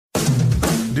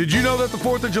Did you know that the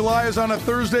 4th of July is on a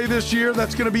Thursday this year?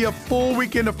 That's going to be a full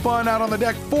weekend of fun out on the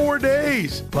deck, 4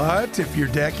 days. But if your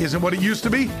deck isn't what it used to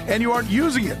be and you aren't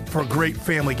using it for great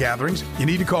family gatherings, you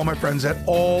need to call my friends at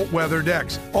All Weather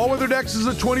Decks. All Weather Decks is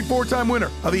a 24-time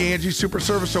winner of the Angie Super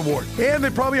Service Award. And they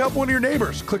probably help one of your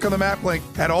neighbors. Click on the map link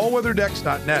at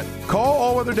allweatherdecks.net. Call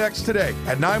All Weather Decks today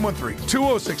at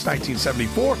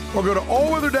 913-206-1974 or go to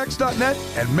allweatherdecks.net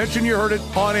and mention you heard it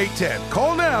on 810.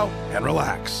 Call now and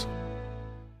relax.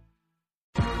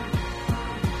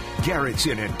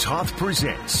 Garrettson and Toth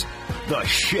presents The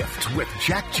Shift with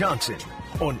Jack Johnson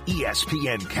on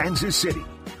ESPN Kansas City,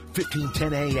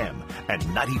 1510 AM and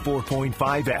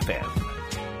 94.5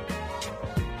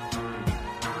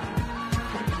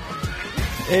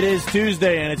 FM. It is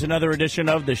Tuesday, and it's another edition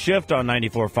of The Shift on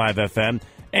 94.5 FM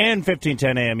and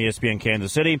 1510 AM ESPN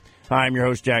Kansas City. I'm your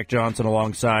host, Jack Johnson,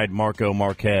 alongside Marco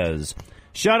Marquez.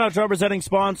 Shout out to our presenting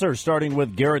sponsors, starting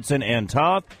with Garrettson and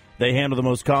Toth. They handle the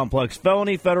most complex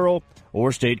felony, federal,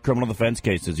 or state criminal defense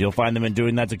cases. You'll find them in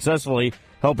doing that successfully,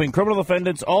 helping criminal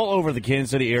defendants all over the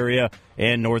Kansas City area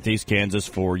and Northeast Kansas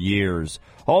for years.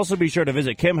 Also, be sure to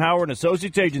visit Kim Howard and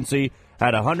Associates Agency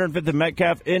at 105th and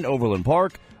Metcalf in Overland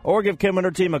Park, or give Kim and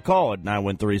her team a call at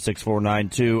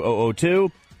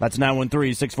 913-649-2002. That's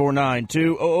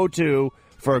 913-649-2002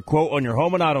 for a quote on your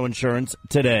home and auto insurance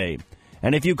today.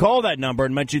 And if you call that number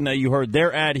and mention that you heard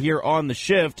their ad here on The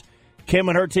Shift, Kim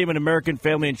and her team at American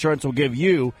Family Insurance will give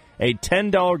you a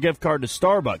 $10 gift card to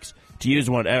Starbucks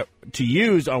to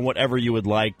use on whatever you would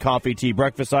like, coffee, tea,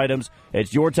 breakfast items.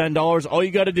 It's your $10. All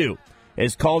you got to do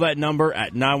is call that number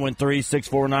at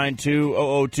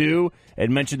 913-649-2002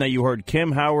 and mention that you heard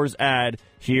Kim Howard's ad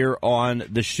here on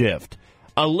The Shift.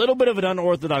 A little bit of an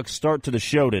unorthodox start to the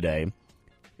show today,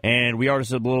 and we are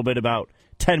just a little bit about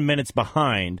 10 minutes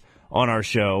behind on our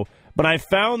show, but I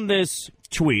found this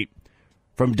tweet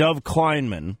from Dov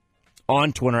Kleinman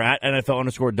on Twitter, at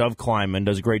NFL_Dov Kleinman,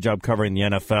 does a great job covering the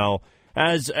NFL,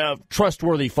 has a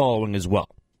trustworthy following as well.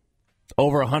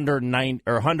 Over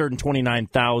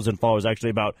 129,000 followers,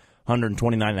 actually about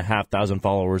 129,500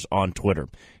 followers on Twitter.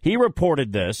 He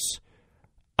reported this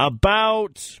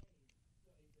about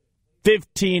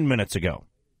 15 minutes ago.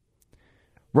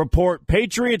 Report,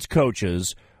 Patriots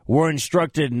coaches were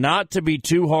instructed not to be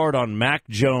too hard on Mac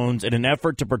Jones in an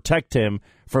effort to protect him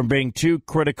from being too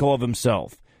critical of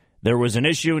himself. There was an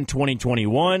issue in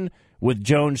 2021 with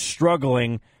Jones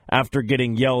struggling after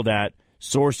getting yelled at,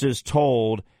 sources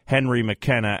told Henry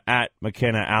McKenna at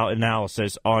McKenna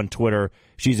Analysis on Twitter.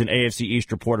 She's an AFC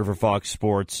East reporter for Fox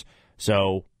Sports,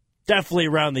 so definitely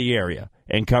around the area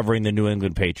and covering the New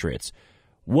England Patriots.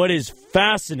 What is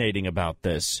fascinating about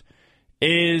this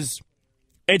is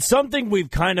it's something we've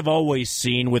kind of always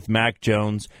seen with Mac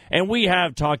Jones, and we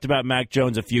have talked about Mac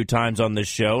Jones a few times on this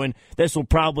show, and this will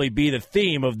probably be the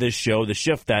theme of this show, the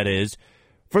shift that is,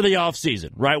 for the offseason,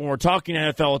 right? When we're talking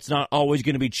NFL, it's not always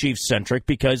going to be Chiefs-centric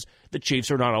because the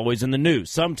Chiefs are not always in the news.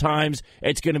 Sometimes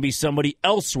it's going to be somebody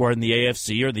elsewhere in the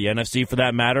AFC or the NFC, for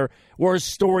that matter, where a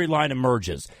storyline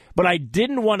emerges. But I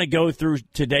didn't want to go through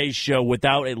today's show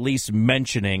without at least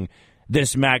mentioning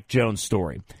this Mac Jones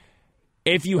story.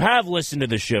 If you have listened to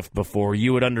the shift before,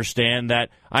 you would understand that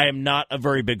I am not a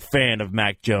very big fan of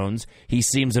Mac Jones. He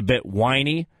seems a bit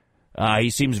whiny. He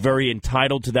seems very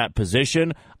entitled to that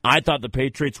position. I thought the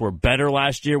Patriots were better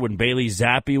last year when Bailey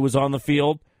Zappi was on the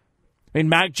field. I mean,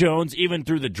 Mac Jones, even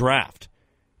through the draft,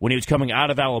 when he was coming out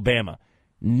of Alabama,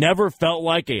 never felt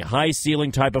like a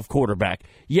high-ceiling type of quarterback.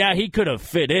 Yeah, he could have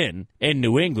fit in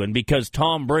New England because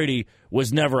Tom Brady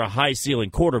was never a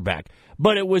high-ceiling quarterback.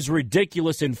 But it was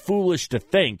ridiculous and foolish to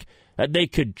think that they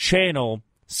could channel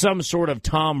some sort of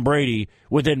Tom Brady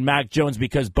within Mac Jones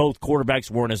because both quarterbacks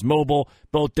weren't as mobile,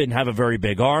 both didn't have a very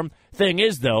big arm. Thing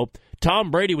is, though, Tom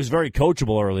Brady was very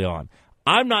coachable early on.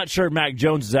 I'm not sure Mac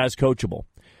Jones is as coachable.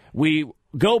 We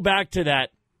go back to that,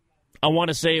 I want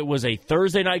to say it was a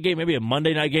Thursday night game, maybe a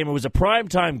Monday night game. It was a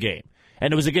primetime game,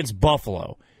 and it was against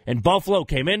Buffalo. And Buffalo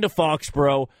came into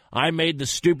Foxborough. I made the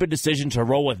stupid decision to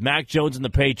roll with Mac Jones and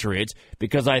the Patriots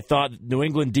because I thought New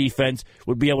England defense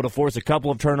would be able to force a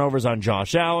couple of turnovers on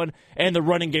Josh Allen, and the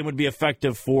running game would be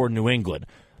effective for New England.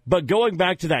 But going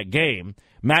back to that game,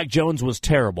 Mac Jones was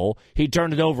terrible. He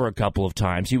turned it over a couple of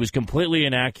times. He was completely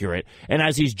inaccurate. And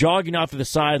as he's jogging off to the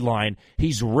sideline,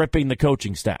 he's ripping the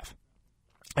coaching staff.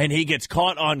 And he gets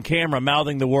caught on camera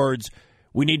mouthing the words,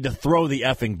 "We need to throw the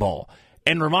effing ball."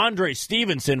 And Ramondre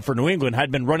Stevenson for New England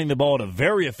had been running the ball at a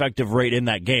very effective rate in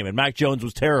that game, and Mac Jones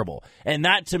was terrible. And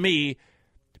that, to me,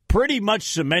 pretty much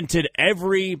cemented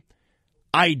every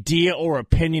idea or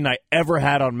opinion I ever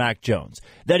had on Mac Jones.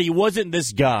 That he wasn't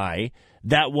this guy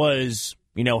that was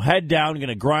Head down, going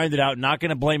to grind it out, not going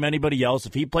to blame anybody else.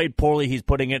 If he played poorly, he's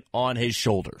putting it on his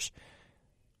shoulders.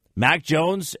 Mac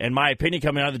Jones, in my opinion,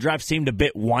 coming out of the draft, seemed a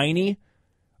bit whiny.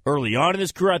 Early on in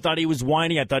his career, I thought he was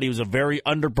whiny. I thought he was a very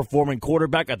underperforming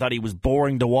quarterback. I thought he was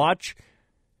boring to watch.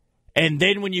 And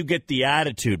then when you get the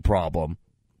attitude problem,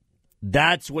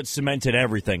 that's what cemented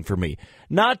everything for me.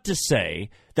 Not to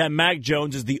say that Mac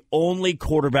Jones is the only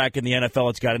quarterback in the NFL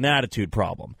that's got an attitude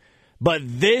problem. But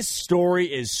this story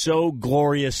is so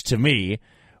glorious to me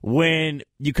when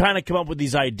you kind of come up with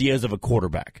these ideas of a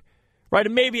quarterback. Right,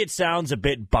 and maybe it sounds a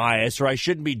bit biased, or I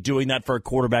shouldn't be doing that for a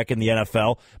quarterback in the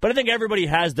NFL, but I think everybody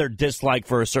has their dislike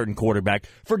for a certain quarterback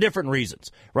for different reasons,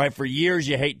 right? For years,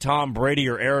 you hate Tom Brady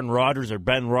or Aaron Rodgers or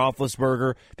Ben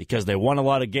Roethlisberger because they won a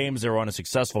lot of games, they were on a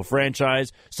successful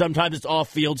franchise. Sometimes it's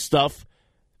off-field stuff,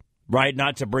 right?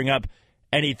 Not to bring up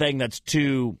anything that's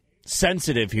too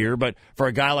sensitive here, but for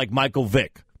a guy like Michael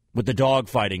Vick with the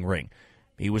dogfighting ring,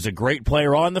 he was a great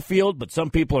player on the field, but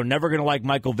some people are never going to like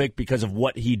Michael Vick because of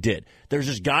what he did. There's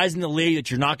just guys in the league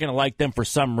that you're not going to like them for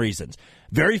some reasons.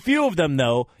 Very few of them,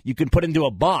 though, you can put into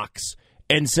a box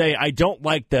and say, I don't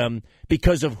like them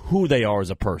because of who they are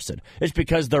as a person. It's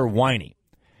because they're whiny.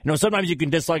 Sometimes you can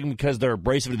dislike them because they're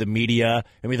abrasive to the media.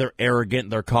 Maybe they're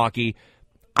arrogant, they're cocky.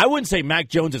 I wouldn't say Mac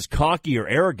Jones is cocky or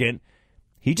arrogant.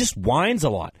 He just whines a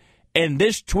lot. And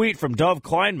this tweet from Dov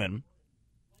Kleinman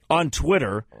on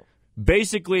Twitter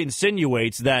basically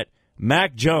insinuates that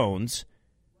Mac Jones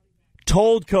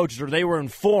told coaches, or they were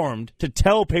informed to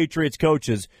tell Patriots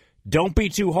coaches, don't be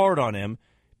too hard on him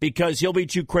because he'll be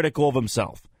too critical of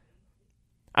himself.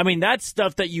 I mean, that's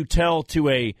stuff that you tell to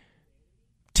a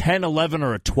 10, 11,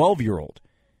 or a 12-year-old.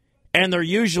 And they're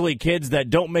usually kids that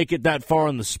don't make it that far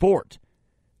in the sport.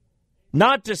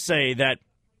 Not to say that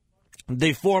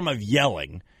the form of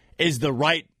yelling is the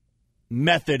right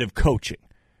method of coaching.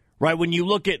 Right, when you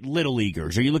look at Little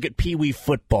Leaguers or you look at Pee Wee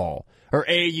football or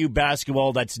AAU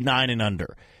basketball that's 9 and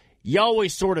under, you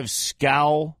always sort of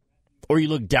scowl or you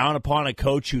look down upon a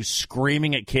coach who's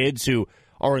screaming at kids who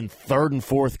are in 3rd and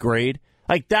 4th grade.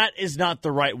 Like, that is not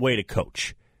the right way to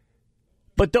coach.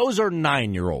 But those are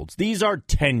 9-year-olds. These are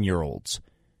 10-year-olds.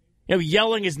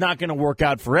 Yelling is not going to work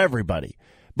out for everybody.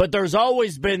 But there's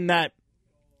always been that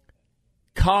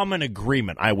common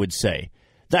agreement, I would say,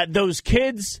 that those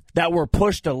kids that were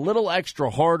pushed a little extra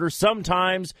harder,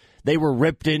 sometimes they were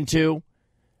ripped into,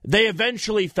 they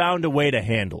eventually found a way to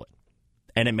handle it,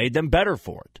 and it made them better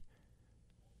for it.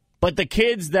 But the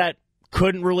kids that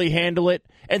couldn't really handle it,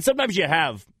 and sometimes you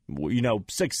have,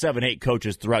 6, 7, 8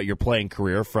 coaches throughout your playing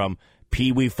career from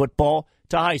Pee Wee football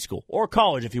to high school or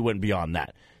college if you went beyond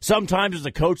that. Sometimes there's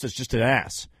a coach that's just an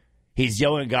ass. He's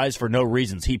yelling at guys for no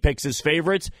reasons. He picks his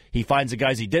favorites. He finds the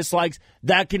guys he dislikes.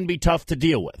 That can be tough to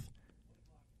deal with.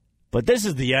 But this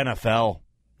is the NFL.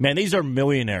 Man, these are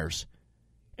millionaires.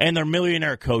 And they're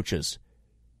millionaire coaches.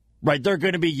 Right? They're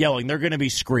going to be yelling. They're going to be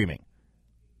screaming.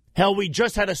 Hell, we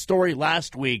just had a story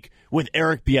last week with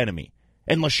Eric Bieniemy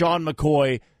and LaShawn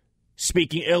McCoy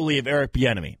speaking illy of Eric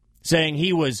Bieniemy, saying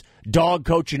he was dog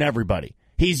coaching everybody.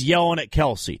 He's yelling at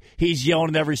Kelsey. He's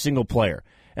yelling at every single player.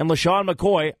 And LaShawn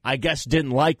McCoy, I guess,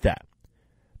 didn't like that.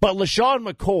 But LaShawn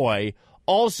McCoy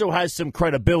also has some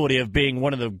credibility of being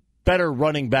one of the better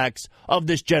running backs of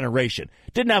this generation.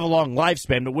 Didn't have a long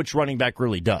lifespan, but which running back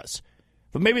really does?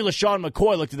 But maybe LaShawn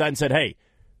McCoy looked at that and said, hey,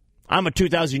 I'm a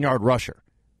 2,000-yard rusher.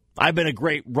 I've been a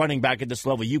great running back at this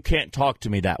level. You can't talk to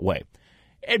me that way.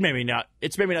 It's maybe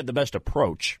not the best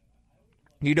approach.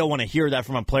 You don't want to hear that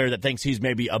from a player that thinks he's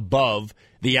maybe above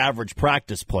the average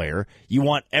practice player. You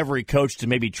want every coach to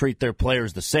maybe treat their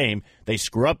players the same. They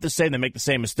screw up the same, they make the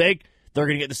same mistake, they're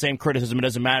going to get the same criticism. It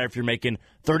doesn't matter if you're making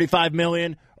 $35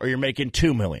 million or you're making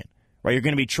 $2 million. Right? You're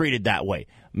going to be treated that way.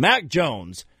 Mac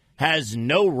Jones has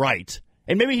no right,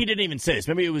 and maybe he didn't even say this,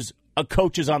 maybe it was a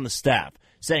coaches on the staff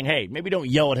saying, hey, maybe don't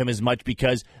yell at him as much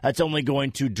because that's only going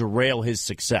to derail his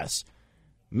success.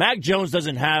 Mac Jones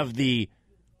doesn't have the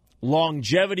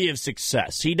longevity of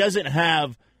success. He doesn't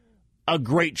have a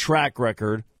great track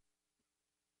record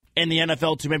in the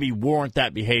NFL to maybe warrant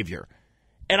that behavior.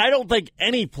 And I don't think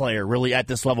any player really at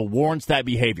this level warrants that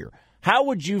behavior. How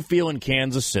would you feel in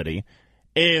Kansas City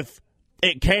if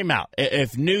it came out,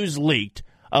 if news leaked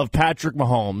of Patrick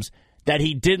Mahomes that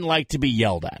he didn't like to be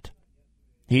yelled at?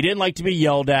 He didn't like to be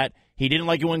yelled at. He didn't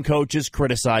like it when coaches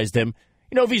criticized him.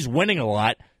 If he's winning a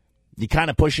lot, you kind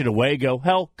of push it away, go,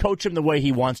 hell, coach him the way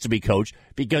he wants to be coached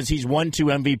because he's won 2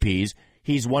 MVPs.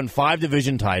 He's won 5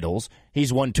 division titles.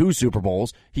 He's won 2 Super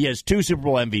Bowls. He has 2 Super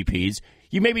Bowl MVPs.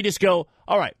 You maybe just go,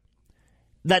 all right,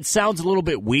 that sounds a little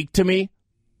bit weak to me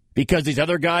because these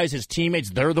other guys, his teammates,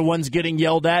 they're the ones getting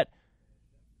yelled at.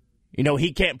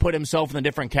 He can't put himself in a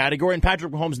different category, and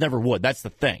Patrick Mahomes never would. That's the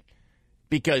thing.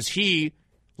 Because he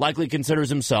likely considers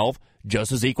himself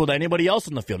just as equal to anybody else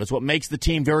on the field. It's what makes the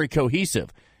team very cohesive.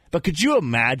 But could you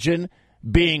imagine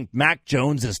being Mac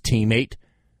Jones' teammate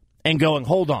and going,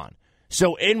 hold on.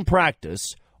 So in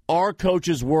practice, our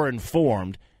coaches were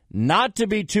informed not to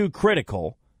be too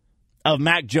critical of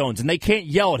Mac Jones, and they can't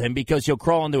yell at him because he'll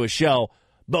crawl into a shell,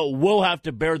 but we'll have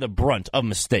to bear the brunt of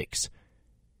mistakes.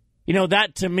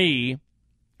 That to me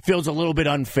feels a little bit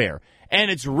unfair. And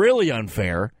it's really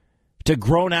unfair to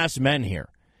grown-ass men here.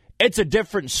 It's a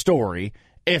different story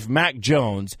if Mac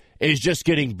Jones is just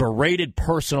getting berated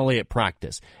personally at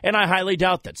practice. And I highly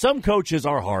doubt that. Some coaches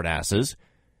are hard asses.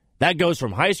 That goes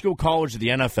from high school, college to the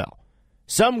NFL.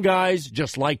 Some guys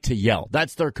just like to yell.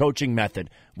 That's their coaching method.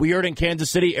 We heard in Kansas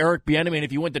City, Eric Bieniemy, and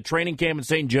if you went to training camp in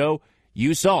St. Joe,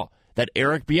 you saw that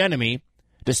Eric Bieniemy,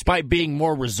 despite being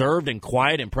more reserved and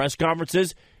quiet in press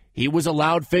conferences, he was a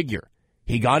loud figure.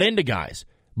 He got into guys,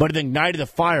 but it ignited a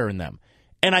fire in them.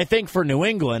 And I think for New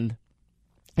England,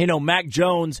 Mac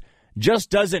Jones just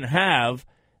doesn't have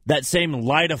that same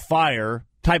light of fire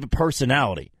type of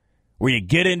personality where you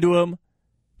get into him,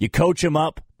 you coach him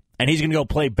up, and he's going to go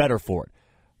play better for it.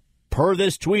 Per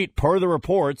this tweet, per the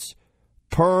reports,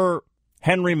 per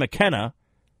Henry McKenna,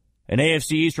 an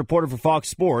AFC East reporter for Fox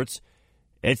Sports,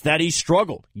 it's that he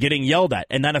struggled getting yelled at,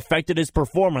 and that affected his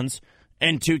performance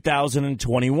in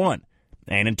 2021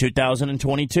 and in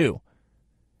 2022.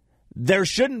 There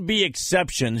shouldn't be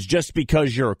exceptions just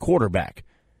because you're a quarterback.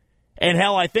 And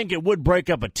hell, I think it would break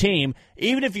up a team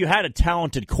even if you had a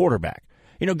talented quarterback.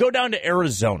 Go down to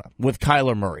Arizona with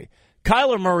Kyler Murray.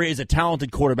 Kyler Murray is a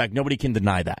talented quarterback. Nobody can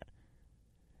deny that.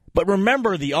 But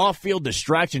remember the off-field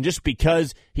distraction just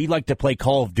because he liked to play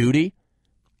Call of Duty,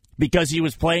 because he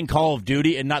was playing Call of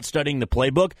Duty and not studying the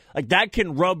playbook, that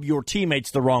can rub your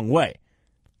teammates the wrong way.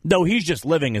 Though he's just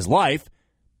living his life.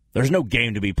 There's no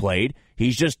game to be played.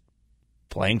 He's just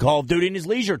playing Call of Duty in his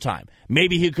leisure time.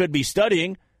 Maybe he could be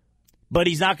studying, but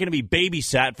he's not going to be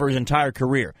babysat for his entire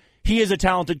career. He is a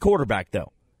talented quarterback,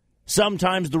 though.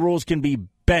 Sometimes the rules can be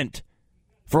bent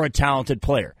for a talented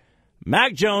player.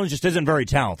 Mac Jones just isn't very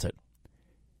talented.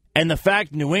 And the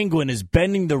fact New England is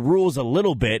bending the rules a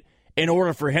little bit in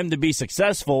order for him to be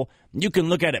successful, you can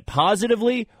look at it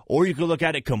positively or you can look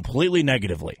at it completely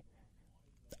negatively.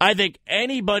 I think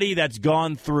anybody that's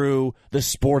gone through the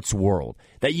sports world,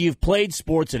 that you've played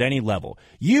sports at any level,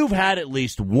 you've had at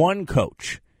least one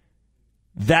coach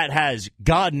that has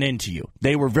gotten into you.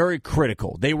 They were very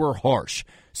critical. They were harsh.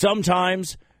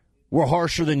 Sometimes were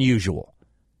harsher than usual.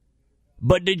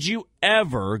 But did you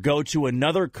ever go to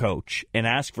another coach and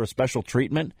ask for a special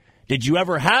treatment? Did you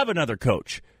ever have another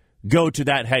coach go to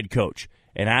that head coach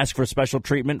and ask for special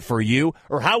treatment for you?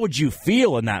 Or how would you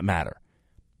feel in that matter?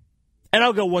 And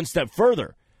I'll go one step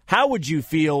further. How would you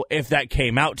feel if that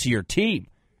came out to your team?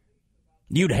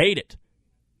 You'd hate it.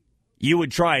 You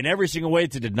would try in every single way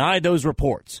to deny those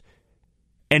reports.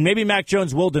 And maybe Mac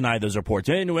Jones will deny those reports.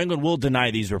 Maybe New England will deny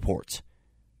these reports.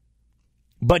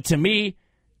 But to me,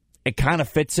 it kind of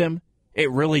fits him. It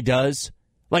really does.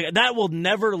 That will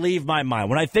never leave my mind.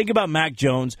 When I think about Mac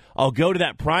Jones, I'll go to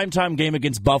that primetime game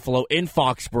against Buffalo in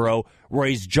Foxborough where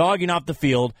he's jogging off the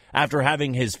field after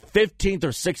having his 15th or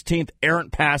 16th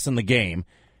errant pass in the game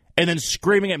and then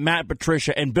screaming at Matt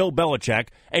Patricia and Bill Belichick,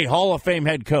 a Hall of Fame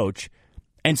head coach,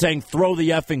 and saying, throw the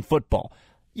effing football.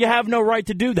 You have no right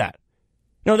to do that.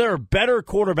 There are better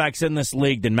quarterbacks in this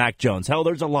league than Mac Jones. Hell,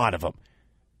 there's a lot of them.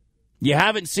 You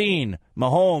haven't seen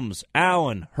Mahomes,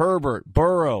 Allen, Herbert,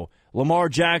 Burrow, Lamar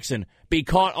Jackson be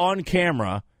caught on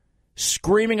camera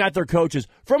screaming at their coaches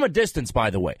from a distance, by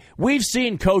the way. We've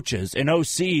seen coaches and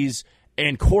OCs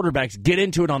and quarterbacks get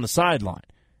into it on the sideline.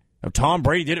 Now, Tom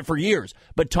Brady did it for years,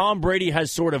 but Tom Brady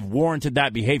has sort of warranted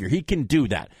that behavior. He can do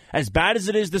that. As bad as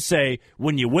it is to say,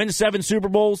 when you win 7 Super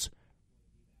Bowls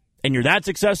and you're that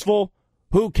successful,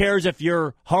 who cares if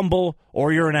you're humble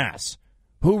or you're an ass?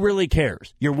 Who really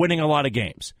cares? You're winning a lot of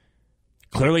games.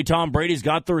 Clearly, Tom Brady's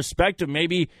got the respect, and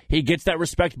maybe he gets that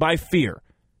respect by fear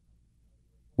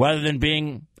rather than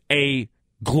being a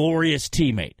glorious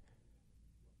teammate.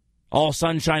 All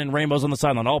sunshine and rainbows on the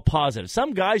sideline, all positive.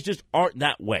 Some guys just aren't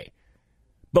that way.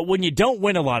 But when you don't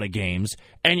win a lot of games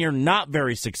and you're not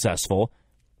very successful,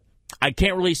 I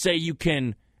can't really say you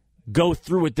can go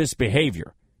through with this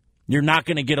behavior. You're not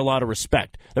going to get a lot of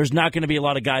respect. There's not going to be a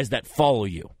lot of guys that follow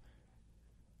you.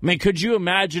 I mean, could you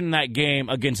imagine that game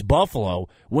against Buffalo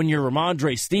when you're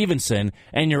Ramondre Stevenson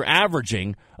and you're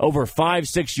averaging over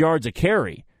 5-6 yards a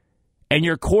carry and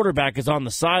your quarterback is on the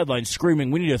sideline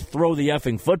screaming, we need to throw the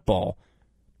effing football?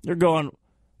 They're going,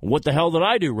 What the hell did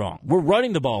I do wrong? We're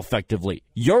running the ball effectively.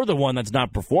 You're the one that's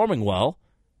not performing well.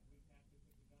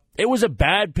 It was a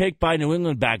bad pick by New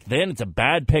England back then. It's a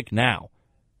bad pick now.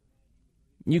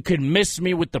 You could miss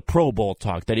me with the Pro Bowl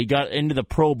talk, that he got into the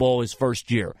Pro Bowl his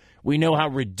first year. We know how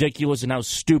ridiculous and how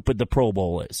stupid the Pro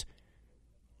Bowl is.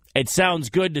 It sounds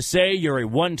good to say you're a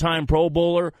one-time Pro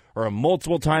Bowler or a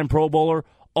multiple-time Pro Bowler.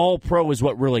 All-Pro is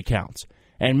what really counts.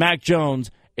 And Mac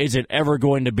Jones isn't ever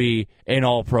going to be an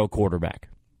All-Pro quarterback.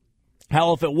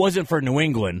 Hell, if it wasn't for New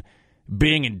England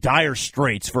being in dire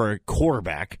straits for a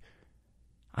quarterback,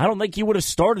 I don't think he would have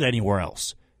started anywhere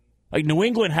else. Like, New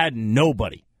England had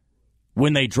nobody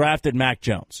when they drafted Mac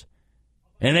Jones.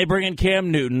 And they bring in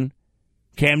Cam Newton.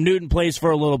 Cam Newton plays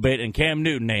for a little bit, and Cam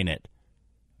Newton ain't it.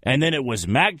 And then it was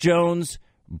Mac Jones,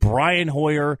 Brian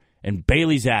Hoyer, and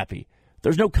Bailey Zappi.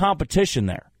 There's no competition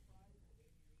there.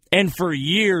 And for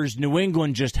years, New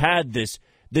England just had this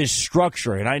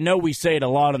structure. And I know we say it a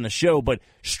lot on the show, but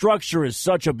structure is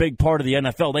such a big part of the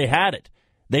NFL. They had it.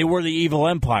 They were the evil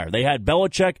empire. They had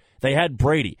Belichick. They had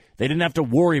Brady. They didn't have to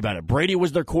worry about it. Brady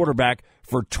was their quarterback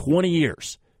for 20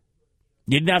 years.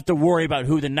 You didn't have to worry about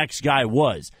who the next guy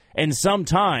was. And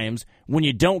sometimes, when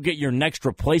you don't get your next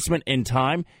replacement in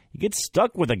time, you get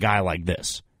stuck with a guy like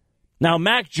this. Now,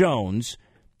 Mac Jones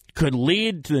could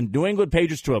lead to the New England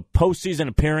Patriots to a postseason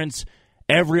appearance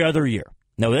every other year.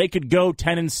 Now, they could go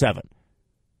 10-7.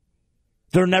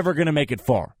 They're never going to make it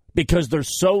far because they're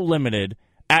so limited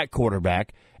at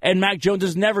quarterback, and Mac Jones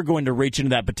is never going to reach into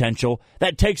that potential.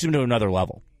 That takes him to another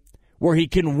level where he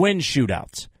can win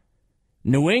shootouts.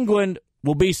 New England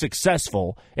will be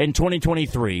successful in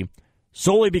 2023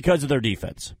 solely because of their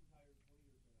defense.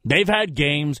 They've had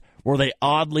games where they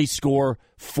oddly score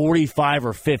 45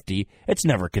 or 50. It's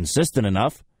never consistent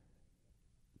enough.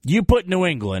 You put New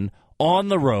England on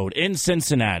the road in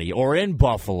Cincinnati or in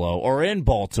Buffalo or in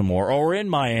Baltimore or in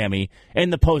Miami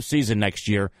in the postseason next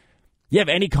year, you have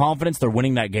any confidence they're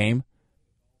winning that game?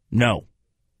 No.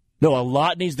 No, a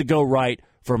lot needs to go right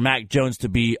for Mac Jones to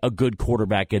be a good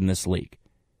quarterback in this league.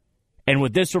 And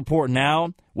with this report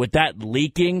now, with that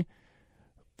leaking,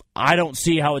 I don't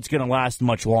see how it's going to last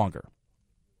much longer.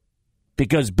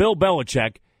 Because Bill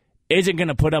Belichick isn't going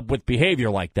to put up with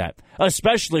behavior like that,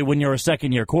 especially when you're a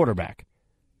second-year quarterback.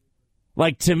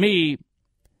 Like, to me,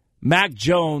 Mac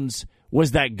Jones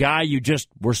was that guy you just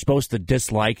were supposed to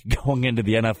dislike going into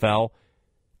the NFL.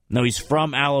 No, he's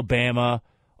from Alabama.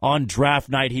 On draft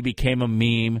night, he became a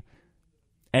meme.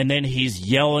 And then he's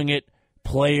yelling at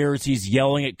players. He's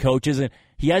yelling at coaches. And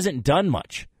he hasn't done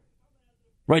much.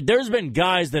 Right? There's been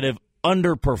guys that have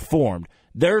underperformed.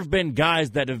 There have been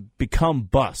guys that have become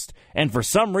bust. And for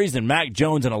some reason, Mac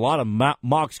Jones and a lot of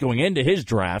mocks going into his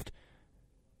draft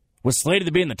was slated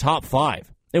to be in the top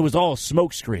 5. It was all a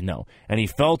smokescreen, though. And he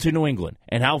fell to New England.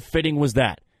 And how fitting was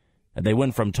that? And they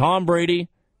went from Tom Brady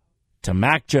to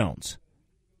Mac Jones.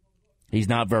 He's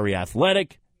not very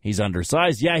athletic. He's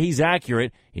undersized. Yeah, he's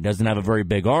accurate. He doesn't have a very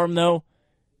big arm, though.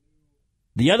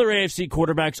 The other AFC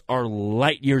quarterbacks are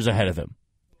light years ahead of him.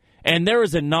 And there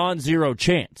is a non-zero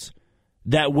chance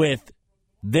that with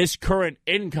this current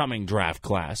incoming draft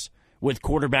class, with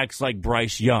quarterbacks like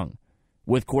Bryce Young,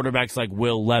 with quarterbacks like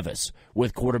Will Levis,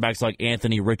 with quarterbacks like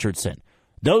Anthony Richardson,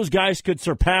 those guys could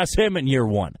surpass him in year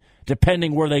one,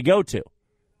 depending where they go to. You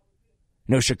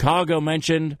know, Chicago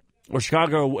mentioned, or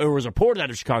it was reported out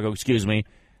of Chicago,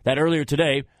 that earlier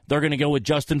today, they're going to go with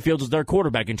Justin Fields as their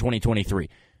quarterback in 2023.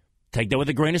 Take that with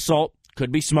a grain of salt.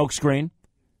 Could be smokescreen.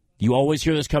 You always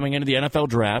hear this coming into the NFL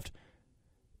draft.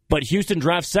 But Houston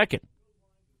drafts second.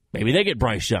 Maybe they get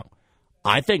Bryce Young.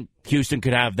 I think Houston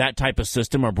could have that type of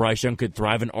system where Bryce Young could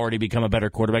thrive and already become a better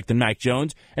quarterback than Mac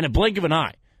Jones. In a blink of an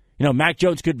eye, you know, Mac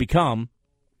Jones could become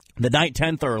the 9th,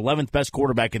 10th, or 11th best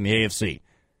quarterback in the AFC.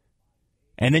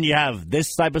 And then you have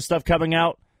this type of stuff coming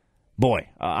out. Boy,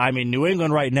 New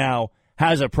England right now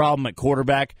has a problem at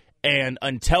quarterback, and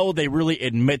until they really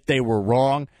admit they were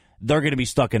wrong, they're going to be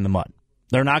stuck in the mud.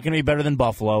 They're not going to be better than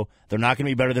Buffalo. They're not going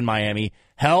to be better than Miami.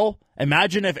 Hell,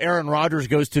 imagine if Aaron Rodgers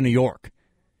goes to New York.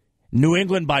 New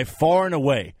England, by far and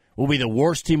away, will be the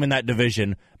worst team in that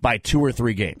division by 2 or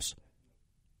 3 games.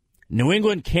 New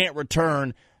England can't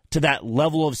return to that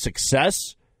level of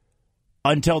success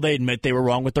until they admit they were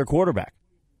wrong with their quarterback.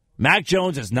 Mac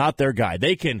Jones is not their guy.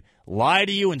 They can lie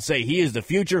to you and say he is the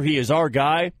future, he is our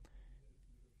guy.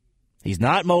 He's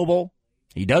not mobile.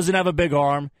 He doesn't have a big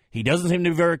arm. He doesn't seem to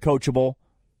be very coachable.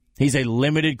 He's a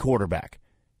limited quarterback.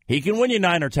 He can win you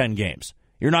 9 or 10 games.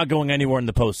 You're not going anywhere in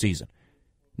the postseason.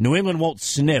 New England won't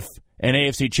sniff an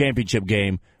AFC championship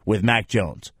game with Mac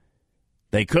Jones.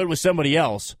 They could with somebody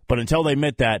else, but until they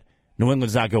admit that, New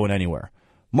England's not going anywhere.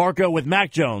 Marco, with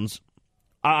Mac Jones,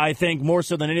 I think more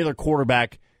so than any other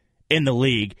quarterback in the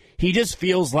league. He just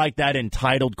feels like that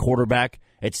entitled quarterback.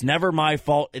 It's never my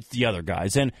fault, it's the other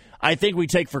guys. And I think we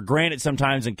take for granted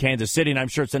sometimes in Kansas City, and I'm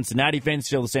sure Cincinnati fans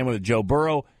feel the same way with Joe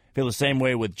Burrow, feel the same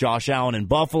way with Josh Allen in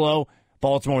Buffalo,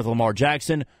 Baltimore with Lamar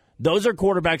Jackson. Those are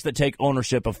quarterbacks that take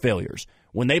ownership of failures.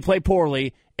 When they play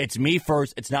poorly, it's me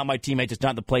first, it's not my teammates, it's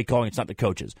not the play calling, it's not the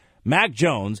coaches. Mac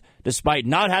Jones, despite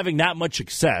not having that much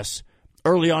success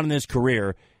early on in his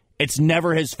career, it's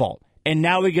never his fault. And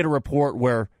now we get a report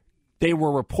where they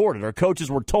were reported, or coaches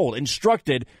were told,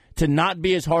 instructed to not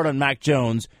be as hard on Mac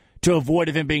Jones to avoid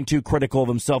him being too critical of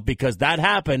himself, because that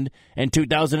happened in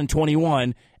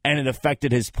 2021 and it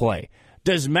affected his play.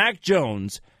 Does Mac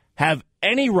Jones have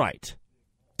any right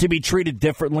to be treated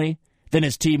differently than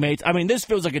his teammates? I mean, this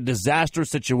feels like a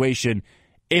disastrous situation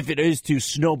if it is to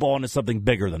snowball into something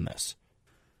bigger than this.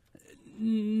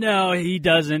 No, he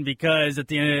doesn't, because at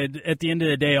the end of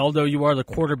the day, although you are the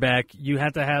quarterback, you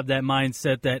have to have that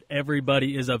mindset that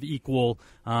everybody is of equal,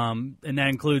 and that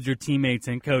includes your teammates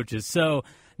and coaches. So,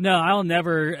 no, I'll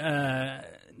never.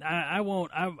 I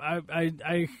won't. I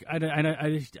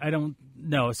don't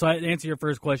know. So, to answer your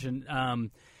first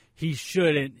question, he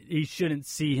shouldn't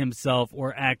see himself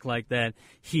or act like that.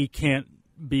 He can't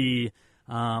be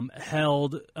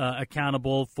held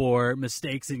accountable for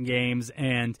mistakes in games,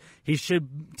 and he should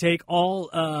take all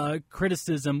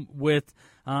criticism with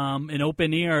an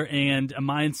open ear and a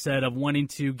mindset of wanting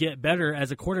to get better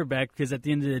as a quarterback. Because at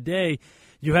the end of the day,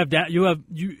 you have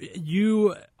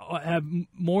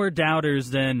more doubters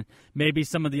than maybe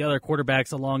some of the other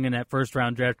quarterbacks along in that first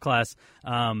round draft class.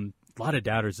 A lot of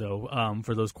doubters though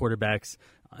for those quarterbacks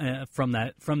from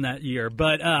that year.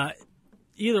 But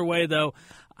either way, though,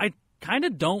 I kind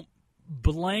of don't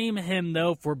blame him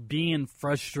though for being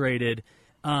frustrated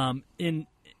in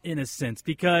a sense,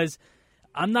 because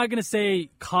I'm not going to say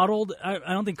coddled. I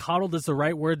don't think coddled is the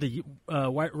right word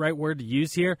to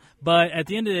use here. But at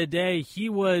the end of the day, he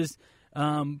was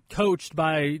coached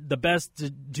by the best to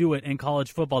do it in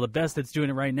college football, the best that's doing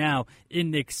it right now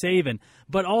in Nick Saban.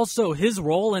 But also his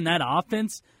role in that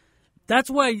offense.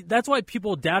 That's why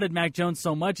people doubted Mac Jones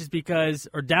so much, is because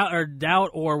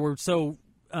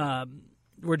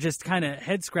we're just kind of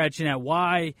head scratching at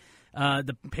why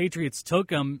the Patriots took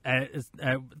him at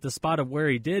the spot of where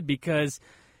he did, because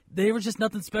they were just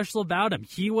nothing special about him.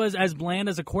 He was as bland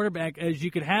as a quarterback as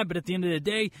you could have, but at the end of the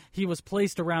day, he was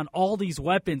placed around all these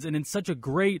weapons and in such a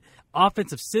great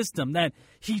offensive system that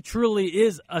he truly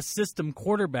is a system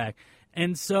quarterback.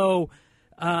 And so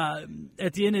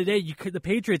at the end of the day, the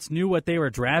Patriots knew what they were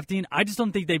drafting. I just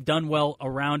don't think they've done well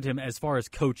around him as far as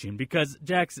coaching, because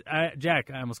Jack, I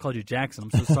almost called you Jackson.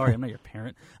 I'm so sorry. I'm not your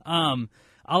parent.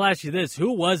 I'll ask you this.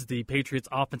 Who was the Patriots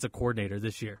offensive coordinator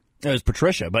this year? It was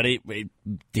Patricia, but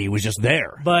he was just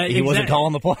there. But he wasn't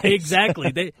calling the plays.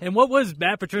 Exactly. And what was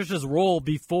Matt Patricia's role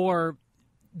before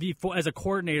as a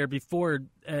coordinator, before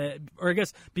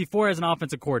as an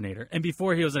offensive coordinator, and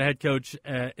before he was a head coach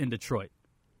in Detroit?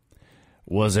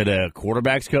 Was it a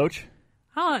quarterback's coach?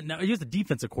 No, he was the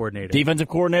defensive coordinator. Defensive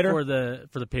coordinator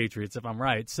for the Patriots, if I'm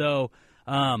right. So,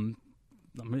 damn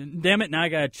it, now I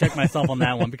got to check myself on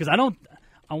that one, because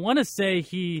I want to say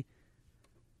he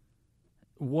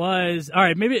was, all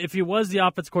right, maybe if he was the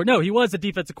offensive coordinator. No, he was the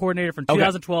defensive coordinator from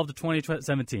 2012 to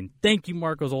 2017. Thank you,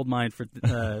 Marco's old mind, for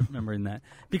remembering that.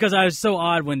 Because I was so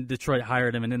odd when Detroit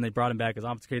hired him and then they brought him back as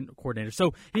offensive coordinator.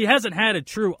 So he hasn't had a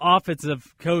true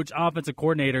offensive coach, offensive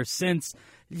coordinator since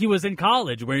he was in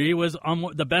college, where he was on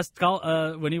the best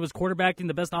when he was quarterbacking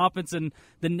the best offense in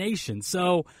the nation.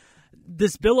 So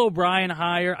this Bill O'Brien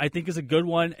hire, I think, is a good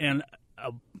one, and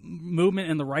a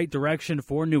movement in the right direction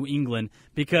for New England,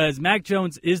 because Mac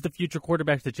Jones is the future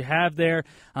quarterback that you have there,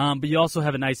 but you also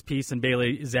have a nice piece in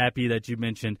Bailey Zappi that you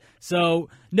mentioned. So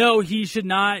no, he should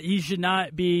not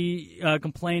be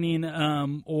complaining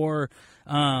or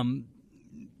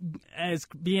as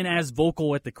being as vocal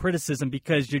with the criticism,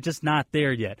 because you're just not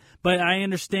there yet. But I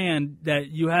understand that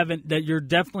you're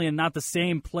definitely not the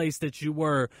same place that you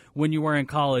were when you were in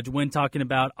college, when talking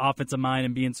about offensive mind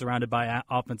and being surrounded by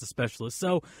offensive specialists.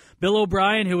 So Bill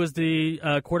O'Brien, who was the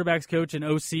quarterback's coach and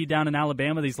OC down in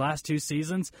Alabama these last 2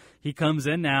 seasons, he comes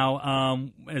in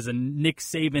now as a Nick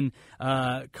Saban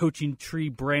coaching tree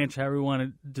branch, however you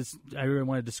want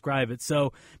to describe it.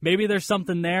 So maybe there's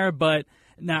something there, but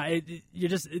you're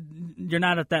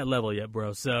not at that level yet,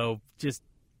 bro. So just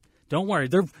don't worry.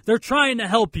 They're trying to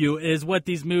help you, is what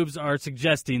these moves are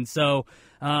suggesting. So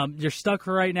you're stuck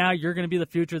for right now. You're going to be the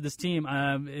future of this team.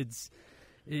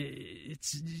 They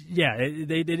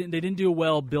didn't do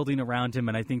well building around him,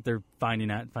 and I think they're finding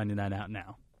that out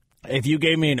now. If you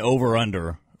gave me an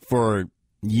over-under for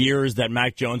years that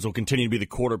Mac Jones will continue to be the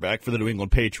quarterback for the New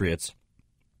England Patriots,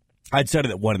 I'd set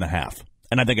it at 1.5.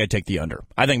 And I think I'd take the under.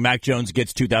 I think Mac Jones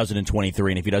gets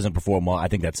 2023, and if he doesn't perform well, I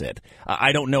think that's it.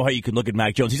 I don't know how you can look at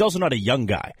Mac Jones. He's also not a young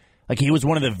guy. Like, he was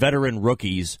one of the veteran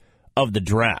rookies of the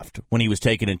draft when he was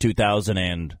taken in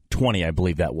 2020, I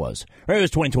believe that was. Or it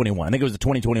was 2021. I think it was the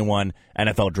 2021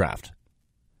 NFL draft,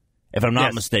 if I'm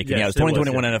not mistaken. Yes, yeah, it was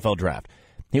 2021 NFL draft.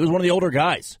 He was one of the older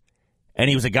guys, and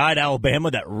he was a guy at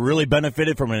Alabama that really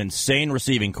benefited from an insane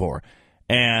receiving core.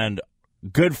 And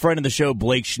good friend of the show,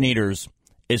 Blake Schneiders,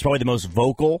 is probably the most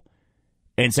vocal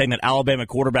in saying that Alabama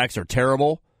quarterbacks are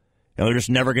terrible. You know, they're just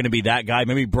never going to be that guy.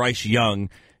 Maybe Bryce Young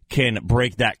can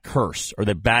break that curse or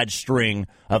the bad string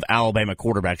of Alabama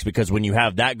quarterbacks, because when you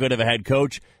have that good of a head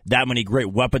coach, that many great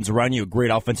weapons around you, a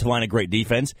great offensive line, a great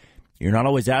defense, you're not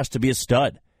always asked to be a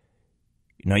stud.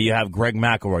 You know, you have Greg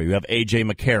McElroy, you have A.J.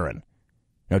 McCarron, you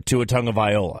know, Tua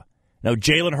Tagovailoa. Now,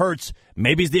 Jalen Hurts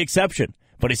maybe is the exception,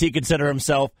 but does he consider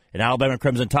himself an Alabama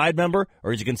Crimson Tide member,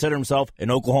 or does he consider himself an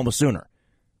Oklahoma Sooner?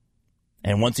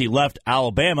 And once he left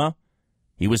Alabama,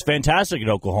 he was fantastic at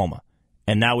Oklahoma.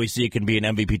 And now we see it can be an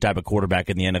MVP type of quarterback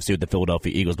in the NFC with the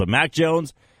Philadelphia Eagles. But Mac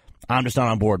Jones, I'm just not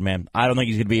on board, man. I don't think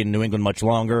he's going to be in New England much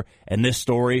longer, and this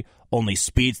story only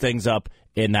speeds things up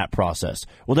in that process.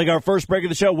 We'll take our first break of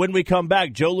the show. When we come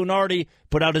back, Joe Lunardi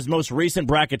put out his most recent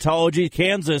bracketology.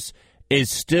 Kansas is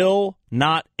still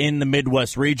not in the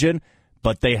Midwest region,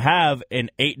 but they have an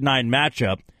 8-9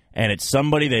 matchup, and it's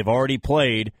somebody they've already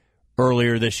played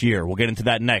earlier this year. We'll get into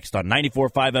that next on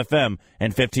 94.5 FM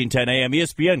and 1510 AM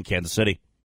ESPN, Kansas City.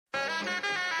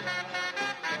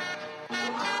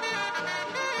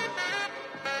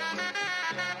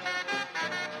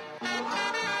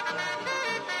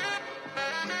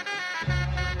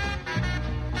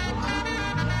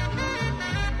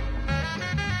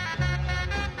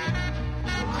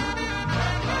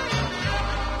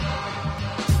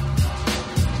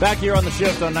 Back here on the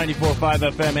shift on 94.5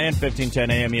 FM and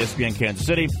 1510 AM ESPN Kansas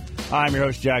City. I'm your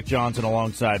host, Jack Johnson,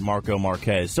 alongside Marco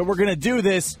Marquez. So we're going to do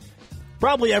this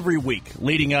probably every week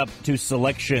leading up to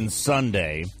Selection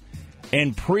Sunday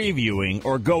and previewing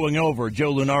or going over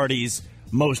Joe Lunardi's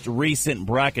most recent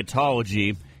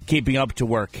bracketology, keeping up to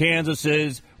where Kansas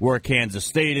is, where Kansas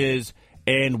State is,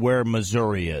 and where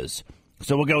Missouri is.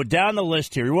 So we'll go down the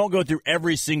list here. We won't go through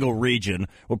every single region.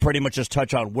 We'll pretty much just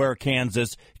touch on where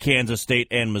Kansas, Kansas State,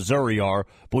 and Missouri are.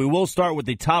 But we will start with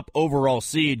the top overall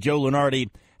seed. Joe Lunardi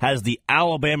has the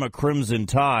Alabama Crimson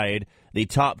Tide, the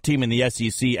top team in the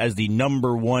SEC, as the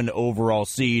number one overall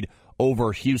seed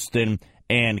over Houston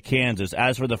and Kansas.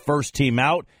 As for the first team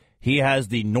out, he has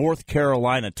the North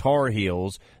Carolina Tar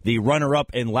Heels, the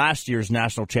runner-up in last year's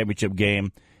national championship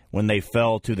game when they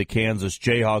fell to the Kansas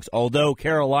Jayhawks. Although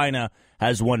Carolina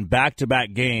has won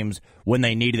back-to-back games when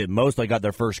they needed it most. They got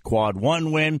their first Quad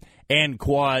 1 win and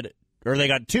they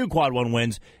got two Quad 1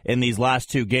 wins in these last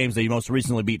two games. They most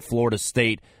recently beat Florida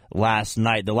State last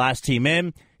night. The last team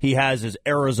in he has is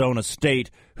Arizona State,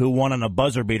 who won on a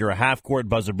buzzer beater, a half-court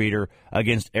buzzer beater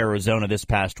against Arizona this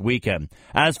past weekend.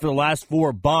 As for the last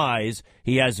four byes,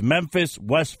 he has Memphis,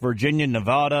 West Virginia,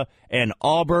 Nevada, and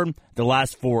Auburn. The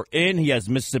last four in, he has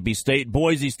Mississippi State,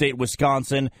 Boise State,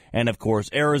 Wisconsin, and, of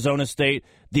course, Arizona State.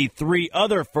 The three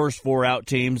other first four out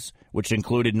teams, which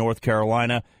included North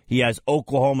Carolina, he has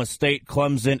Oklahoma State,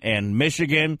 Clemson, and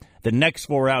Michigan. The next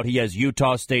four out, he has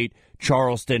Utah State,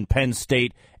 Charleston, Penn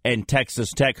State, and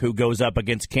Texas Tech, who goes up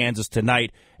against Kansas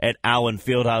tonight at Allen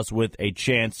Fieldhouse with a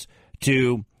chance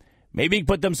to maybe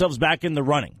put themselves back in the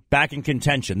running, back in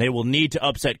contention. They will need to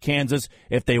upset Kansas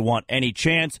if they want any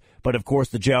chance, but of course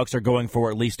the Jayhawks are going for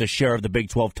at least a share of the Big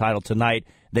 12 title tonight.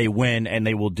 They win, and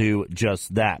they will do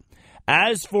just that.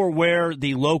 As for where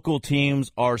the local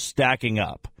teams are stacking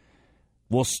up,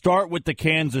 we'll start with the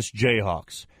Kansas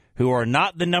Jayhawks, who are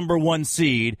not the number one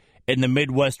seed in the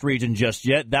Midwest region just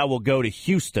yet. That will go to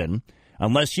Houston.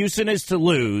 Unless Houston is to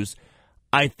lose,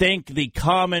 I think the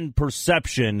common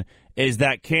perception is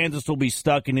that Kansas will be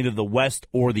stuck in either the West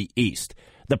or the East.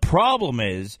 The problem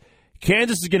is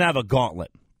Kansas is going to have a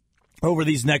gauntlet over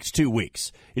these next 2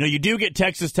 weeks. You know, you do get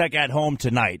Texas Tech at home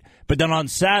tonight, but then on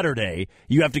Saturday,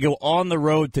 you have to go on the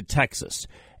road to Texas.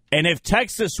 And if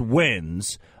Texas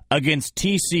wins against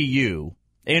TCU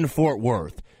in Fort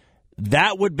Worth,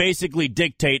 that would basically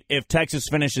dictate if Texas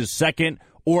finishes second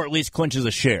or at least clinches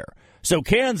a share. So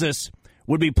Kansas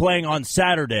would be playing on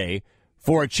Saturday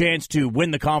for a chance to win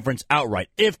the conference outright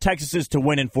if Texas is to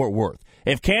win in Fort Worth.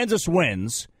 If Kansas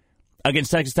wins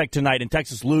against Texas Tech tonight and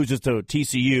Texas loses to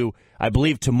TCU, I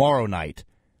believe, tomorrow night,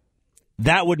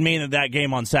 that would mean that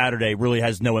game on Saturday really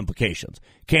has no implications.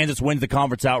 Kansas wins the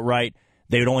conference outright.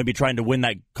 They would only be trying to win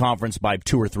that conference by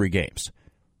 2 or 3 games.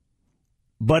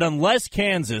 But unless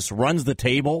Kansas runs the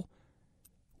table,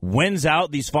 wins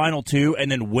out these final two,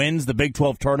 and then wins the Big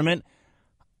 12 tournament,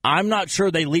 I'm not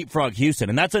sure they leapfrog Houston.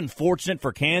 And that's unfortunate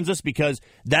for Kansas because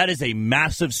that is a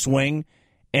massive swing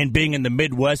in being in the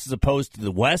Midwest as opposed to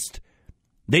the West.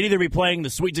 They'd either be playing the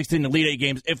Sweet 16 Elite Eight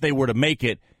games if they were to make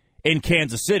it in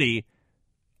Kansas City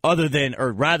rather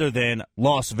than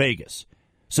Las Vegas.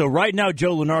 So right now,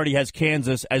 Joe Lunardi has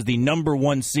Kansas as the number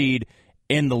one seed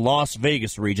in the Las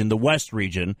Vegas region, the West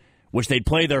region, which they'd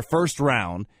play their first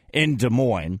round in Des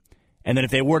Moines. And then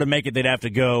if they were to make it, they'd have to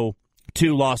go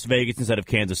to Las Vegas instead of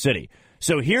Kansas City.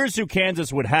 So here's who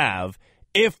Kansas would have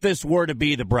if this were to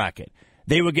be the bracket.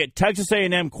 They would get Texas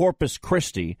A&M Corpus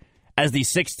Christi as the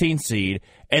 16th seed.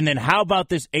 And then how about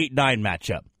this 8-9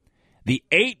 matchup? The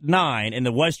 8-9 in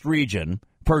the West region,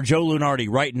 per Joe Lunardi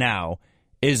right now,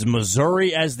 is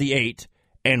Missouri as the 8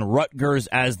 and Rutgers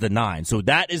as the 9. So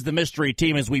that is the mystery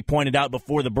team, as we pointed out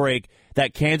before the break,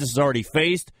 that Kansas has already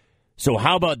faced. So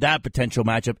how about that potential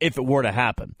matchup if it were to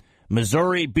happen?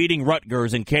 Missouri beating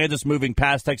Rutgers and Kansas moving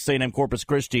past Texas A&M Corpus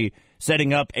Christi,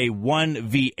 setting up a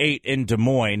 1v8 in Des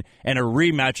Moines and a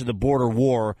rematch of the border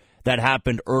war that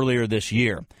happened earlier this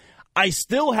year. I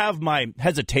still have my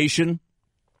hesitation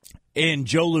in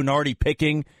Joe Lunardi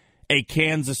picking a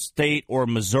Kansas State or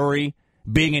Missouri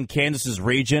being in Kansas's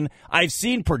region. I've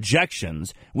seen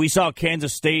projections. We saw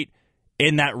Kansas State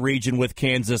in that region with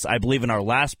Kansas, I believe, in our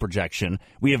last projection.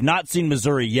 We have not seen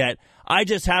Missouri yet. I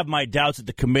just have my doubts that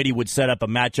the committee would set up a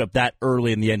matchup that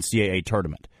early in the NCAA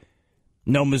tournament.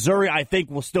 No, Missouri, I think,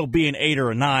 will still be an 8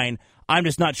 or a 9. I'm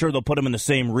just not sure they'll put them in the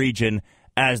same region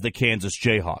as the Kansas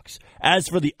Jayhawks. As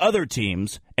for the other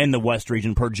teams in the West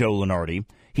region, per Joe Lunardi,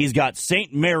 he's got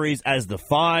St. Mary's as the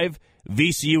 5,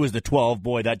 VCU as the 12.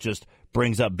 Boy, that just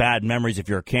brings up bad memories if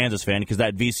you're a Kansas fan, because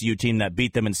that VCU team that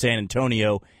beat them in San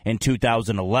Antonio in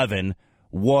 2011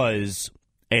 was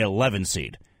a 11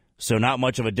 seed. So not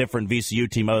much of a different VCU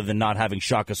team other than not having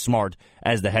Shaka Smart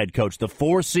as the head coach. The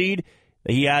 4 seed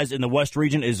that he has in the West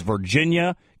region is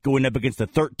Virginia, going up against the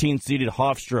 13th-seeded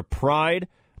Hofstra Pride.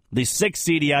 The 6th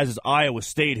seed he has is Iowa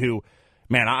State, who,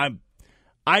 man,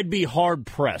 I'd be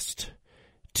hard-pressed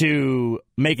to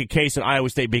make a case at Iowa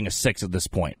State being a 6 at this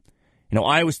point. You know,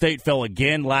 Iowa State fell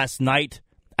again last night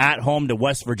at home to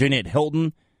West Virginia at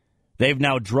Hilton. They've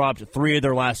now dropped 3 of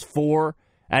their last 4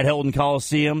 at Hilton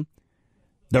Coliseum.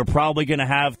 They're probably going to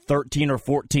have 13 or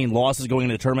 14 losses going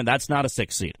into the tournament. That's not a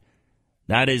 6 seed.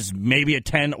 That is maybe a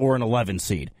 10 or an 11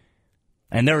 seed.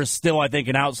 And there is still, I think,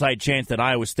 an outside chance that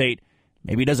Iowa State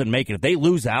maybe doesn't make it. If they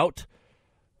lose out,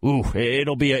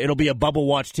 it'll be a bubble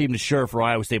watch team to sure for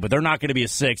Iowa State, but they're not going to be a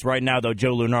 6. Right now, though,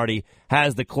 Joe Lunardi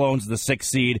has the Clones, the 6th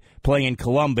seed, playing in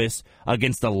Columbus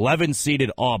against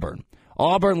 11-seeded Auburn.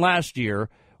 Auburn last year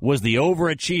was the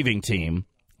overachieving team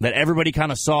that everybody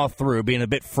kind of saw through, being a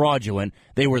bit fraudulent.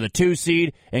 They were the 2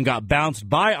 seed and got bounced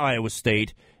by Iowa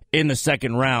State in the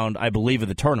second round, I believe, of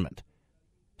the tournament.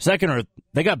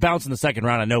 They got bounced in the second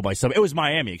round, I know, by some. It was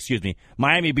Miami, excuse me.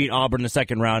 Miami beat Auburn in the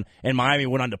second round, and Miami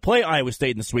went on to play Iowa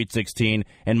State in the Sweet 16,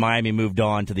 and Miami moved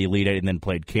on to the Elite Eight and then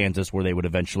played Kansas, where they would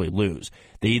eventually lose.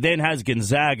 He then has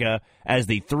Gonzaga as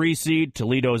the 3 seed,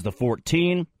 Toledo as the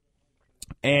 14,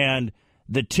 and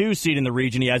the 2 seed in the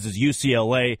region he has is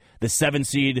UCLA. The 7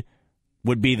 seed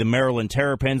would be the Maryland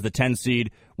Terrapins. The 10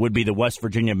 seed would be the West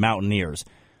Virginia Mountaineers.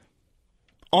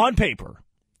 On paper,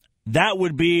 that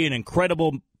would be an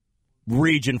incredible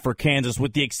region for Kansas,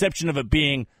 with the exception of it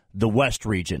being the West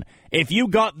region. If you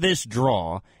got this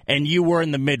draw and you were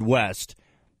in the Midwest,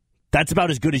 that's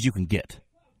about as good as you can get.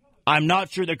 I'm not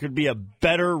sure there could be a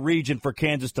better region for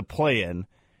Kansas to play in,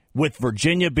 with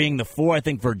Virginia being the 4. I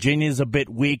think Virginia's a bit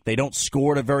weak. They don't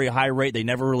score at a very high rate. They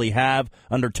never really have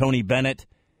under Tony Bennett.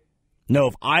 No,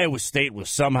 if Iowa State was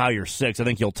somehow your 6, I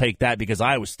think you'll take that, because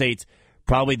Iowa State's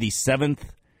probably the 7th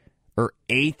or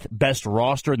 8th best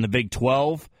roster in the Big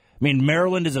 12. I mean,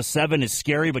 Maryland is a 7, is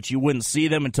scary, but you wouldn't see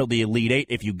them until the Elite 8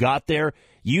 if you got there.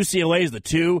 UCLA is the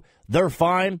 2. They're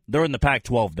fine. They're in the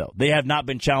Pac-12, though. They have not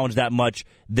been challenged that much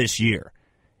this year.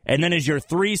 And then as your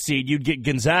 3 seed, you'd get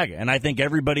Gonzaga. And I think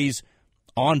everybody's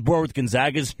on board with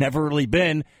Gonzaga's never really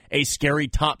been a scary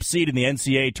top seed in the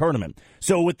NCAA tournament.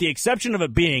 So with the exception of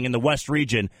it being in the West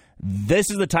region, this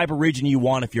is the type of region you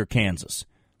want if you're Kansas.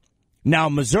 Now,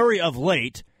 Missouri of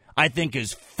late, I think,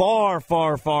 is far,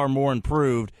 far, far more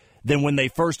improved than when they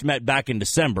first met back in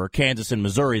December. Kansas and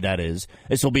Missouri, that is.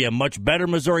 This will be a much better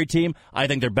Missouri team. I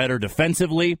think they're better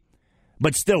defensively.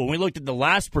 But still, when we looked at the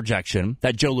last projection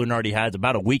that Joe Lunardi had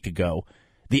about a week ago,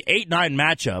 the 8-9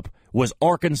 matchup was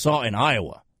Arkansas and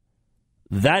Iowa.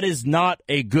 That is not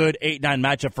a good 8-9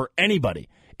 matchup for anybody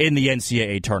in the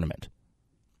NCAA tournament.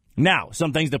 Now,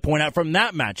 some things to point out from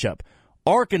that matchup.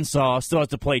 Arkansas still has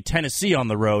to play Tennessee on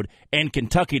the road and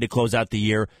Kentucky to close out the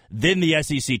year, then the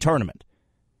SEC tournament.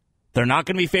 They're not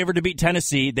going to be favored to beat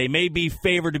Tennessee. They may be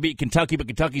favored to beat Kentucky, but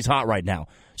Kentucky's hot right now.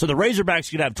 So the Razorbacks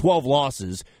could have 12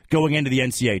 losses going into the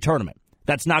NCAA tournament.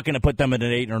 That's not going to put them at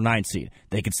an 8 or 9 seed.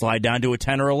 They could slide down to a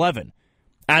 10 or 11.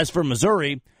 As for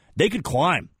Missouri, they could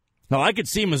climb. Now, I could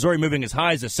see Missouri moving as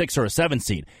high as a 6 or a 7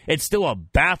 seed. It's still a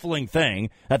baffling thing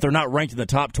that they're not ranked in the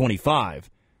top 25.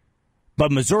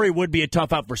 But Missouri would be a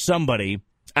tough out for somebody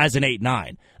as an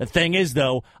 8-9. The thing is,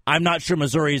 though, I'm not sure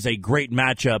Missouri is a great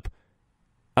matchup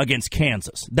against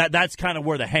Kansas. That's kind of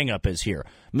where the hang-up is here.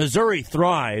 Missouri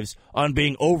thrives on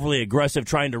being overly aggressive,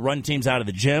 trying to run teams out of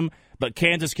the gym, but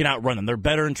Kansas can outrun them. They're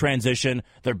better in transition.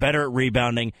 They're better at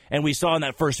rebounding. And we saw in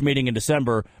that first meeting in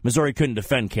December, Missouri couldn't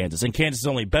defend Kansas. And Kansas is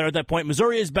only better at that point.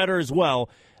 Missouri is better as well,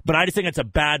 but I just think it's a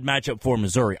bad matchup for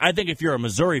Missouri. I think if you're a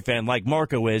Missouri fan like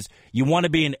Marco is, you want to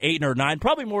be an 8 or 9,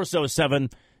 probably more so a 7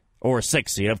 or a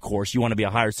 6 seed. Of course, you want to be a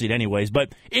higher seed anyways.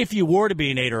 But if you were to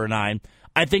be an 8 or a 9,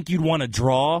 I think you'd want to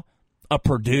draw a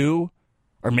Purdue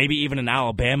or maybe even an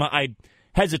Alabama. I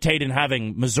hesitate in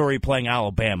having Missouri playing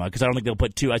Alabama because I don't think they'll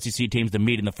put two SEC teams to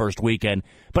meet in the first weekend.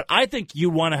 But I think you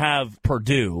want to have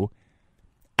Purdue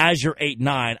as your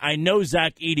 8-9. I know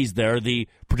Zach Edey's there, the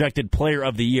projected player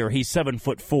of the year. He's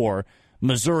 7'4".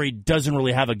 Missouri doesn't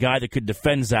really have a guy that could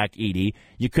defend Zach Edey.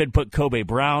 You could put Kobe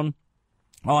Brown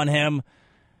on him.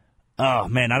 Oh,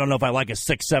 man, I don't know if I like a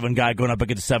 6'7" guy going up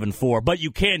against a 7'4", but you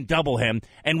can double him.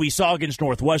 And we saw against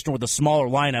Northwestern with a smaller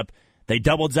lineup, they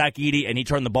doubled Zach Edey, and he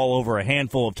turned the ball over a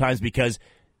handful of times because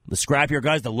the scrappier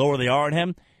guys, the lower they are on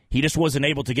him, he just wasn't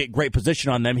able to get great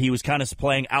position on them. He was kind of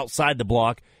playing outside the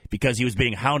block because he was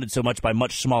being hounded so much by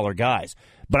much smaller guys.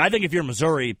 But I think if you're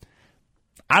Missouri,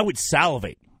 I would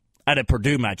salivate at a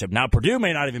Purdue matchup. Now, Purdue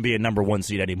may not even be a number 1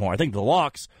 seed anymore. I think the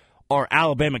locks are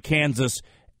Alabama, Kansas,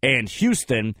 and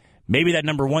Houston. Maybe that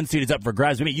number 1 seed is up for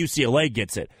grabs. Maybe UCLA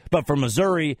gets it. But for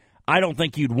Missouri, I don't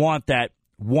think you'd want that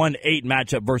 1-8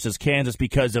 matchup versus Kansas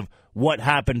because of what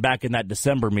happened back in that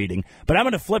December meeting. But I'm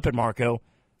going to flip it, Marco.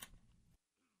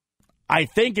 I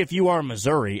think if you are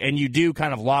Missouri and you do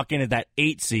kind of lock in at that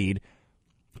 8 seed,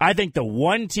 I think the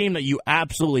one team that you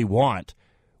absolutely want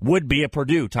would be a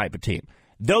Purdue type of team.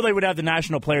 Though they would have the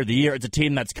National Player of the Year, it's a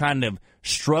team that's kind of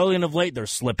struggling of late. They're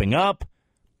slipping up.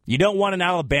 You don't want an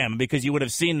Alabama because you would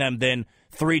have seen them then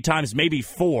 3 times, maybe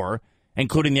 4,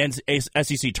 including the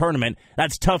SEC tournament.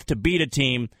 That's tough to beat a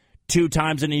team 2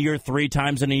 times in a year, 3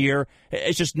 times in a year.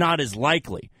 It's just not as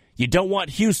likely. You don't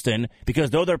want Houston because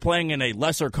though they're playing in a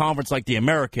lesser conference like the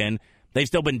American, they've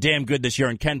still been damn good this year,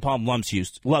 and Ken Palm loves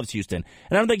Houston. And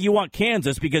I don't think you want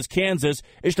Kansas because Kansas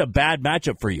is just a bad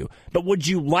matchup for you. But would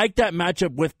you like that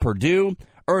matchup with Purdue?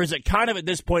 Or is it kind of at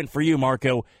this point for you,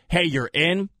 Marco, hey, you're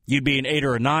in, you'd be an 8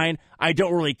 or a 9. I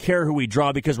don't really care who we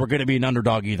draw because we're going to be an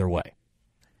underdog either way.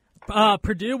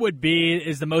 Purdue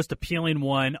is the most appealing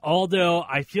one, although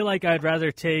I feel like I'd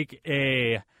rather take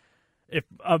if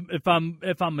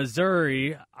I'm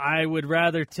Missouri, I would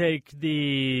rather take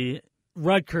the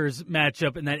Rutgers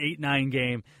matchup in that 8-9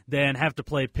 game than have to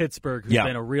play Pittsburgh, who's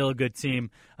been a real good team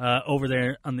over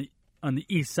there on the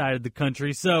east side of the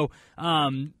country. So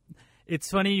it's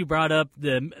funny you brought up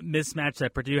the mismatch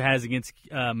that Purdue has against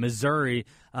Missouri.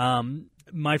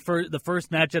 The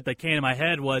first matchup that came to my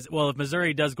head was, well, if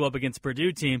Missouri does go up against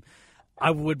Purdue team, I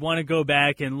would want to go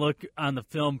back and look on the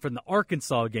film from the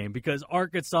Arkansas game because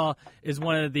Arkansas is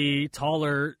one of the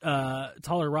taller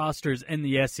rosters in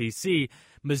the SEC.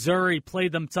 Missouri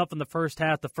played them tough in the first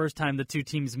half, the first time the two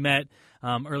teams met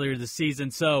earlier this season.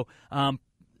 So,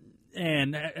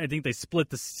 and I think they split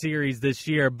the series this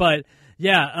year. But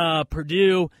yeah,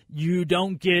 Purdue, you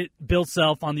don't get Bill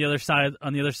Self on the other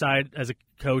side as a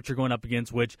coach you're going up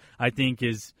against, which I think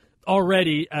is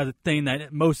already a thing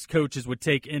that most coaches would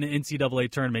take in an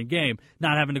NCAA tournament game,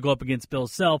 not having to go up against Bill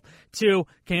Self. 2,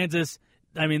 Kansas,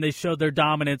 I mean, they showed their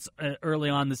dominance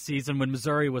early on the season when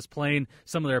Missouri was playing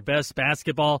some of their best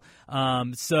basketball.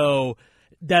 So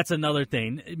that's another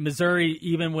thing. Missouri,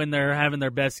 even when they're having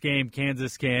their best game,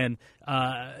 Kansas can.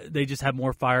 They just have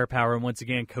more firepower, and once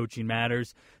again, coaching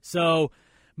matters. So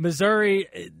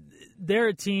Missouri, they're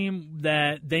a team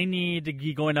that they need to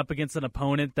be going up against an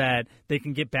opponent that they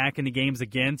can get back into games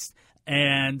against.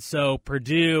 And so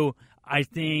Purdue, I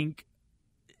think,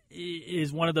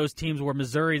 is one of those teams where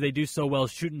Missouri, they do so well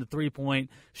shooting the 3-point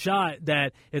shot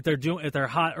that if they're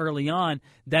hot early on,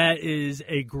 that is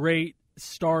a great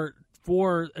start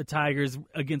for the Tigers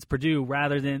against Purdue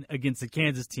rather than against the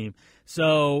Kansas team.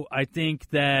 So I think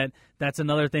that's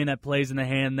another thing that plays in the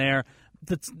hand there.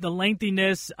 the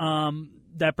lengthiness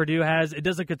that Purdue has, it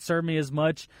doesn't concern me as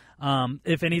much.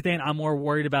 If anything, I'm more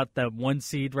worried about the 1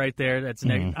 seed right there. That's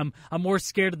I'm more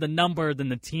scared of the number than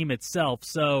the team itself.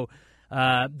 So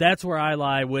that's where I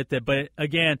lie with it. But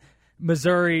again,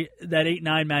 Missouri, that 8-9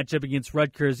 matchup against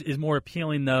Rutgers is more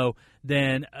appealing, though,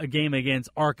 than a game against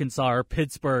Arkansas or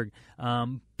Pittsburgh.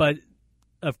 But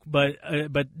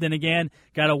then again,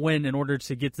 got to win in order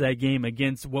to get to that game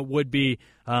against what would be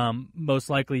most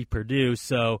likely Purdue.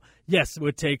 So, yes, it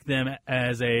would take them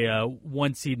as a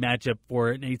 1-seed matchup for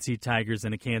an 8-seed Tigers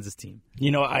and a Kansas team.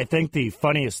 I think the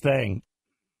funniest thing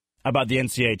about the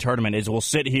NCAA tournament is we'll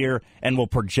sit here and we'll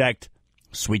project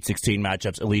Sweet 16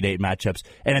 matchups, Elite 8 matchups,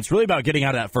 and it's really about getting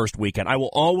out of that first weekend. I will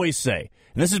always say,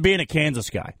 and this is being a Kansas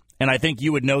guy, and I think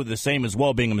you would know the same as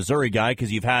well being a Missouri guy because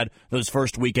you've had those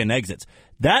first weekend exits.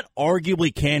 That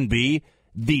arguably can be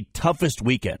the toughest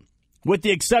weekend, with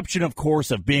the exception, of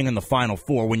course, of being in the Final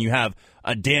Four when you have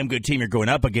a damn good team you're going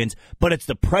up against, but it's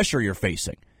the pressure you're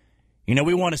facing.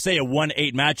 We want to say a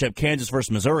 1-8 matchup, Kansas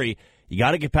versus Missouri. You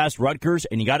got to get past Rutgers,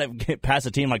 and you got to get past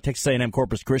a team like Texas A&M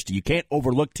Corpus Christi. You can't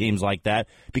overlook teams like that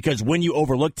because when you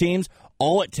overlook teams,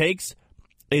 all it takes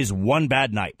is one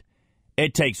bad night.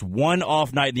 It takes one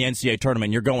off night in the NCAA tournament,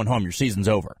 and you're going home. Your season's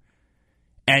over.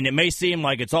 And it may seem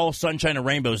like it's all sunshine and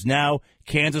rainbows now.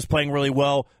 Kansas playing really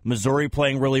well, Missouri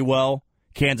playing really well,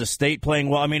 Kansas State playing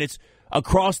well. I mean, it's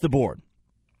across the board.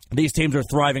 These teams are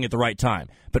thriving at the right time.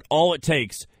 But all it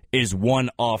takes is one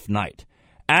off night.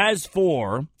 As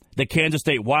for the Kansas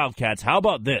State Wildcats, how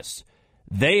about this?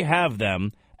 They have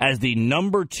them as the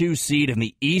number 2 seed in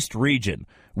the East region,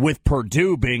 with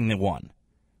Purdue being the 1.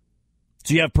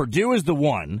 So you have Purdue as the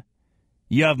 1,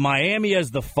 you have Miami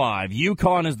as the 5,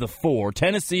 UConn as the 4,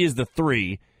 Tennessee as the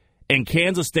 3, and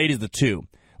Kansas State as the 2.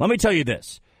 Let me tell you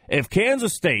this. If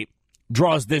Kansas State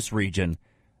draws this region,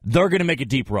 they're going to make a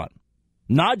deep run.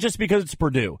 Not just because it's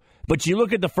Purdue, but you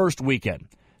look at the first weekend.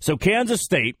 So Kansas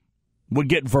State would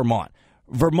get Vermont.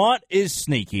 Vermont is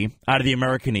sneaky out of the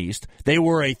American East. They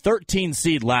were a 13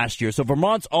 seed last year, so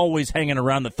Vermont's always hanging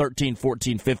around the 13,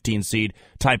 14, 15 seed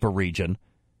type of region.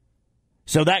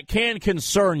 So that can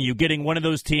concern you, getting one of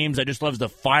those teams that just loves to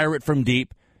fire it from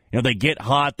deep. They get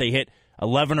hot, they hit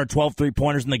 11 or 12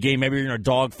 three-pointers in the game, maybe you're in a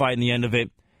dogfight in the end of it.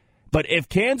 But if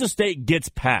Kansas State gets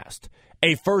past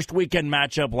a first weekend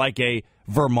matchup like a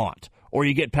Vermont, or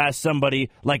you get past somebody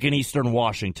like an Eastern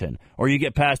Washington, or you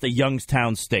get past a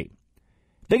Youngstown State,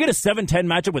 they get a 7-10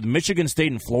 matchup with Michigan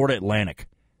State and Florida Atlantic.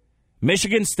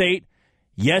 Michigan State,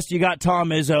 yes, you got Tom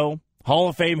Izzo, Hall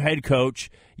of Fame head coach.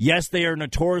 Yes, they are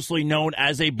notoriously known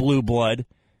as a blue blood,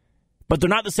 but they're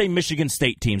not the same Michigan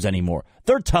State teams anymore.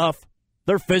 They're tough,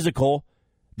 they're physical,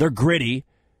 they're gritty,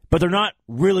 but they're not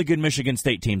really good Michigan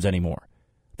State teams anymore.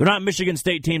 They're not Michigan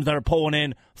State teams that are pulling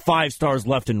in 5 stars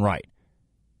left and right.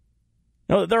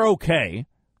 No, they're okay.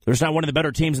 They're just not one of the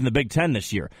better teams in the Big Ten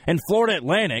this year. And Florida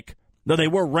Atlantic, though they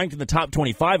were ranked in the top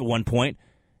 25 at one point,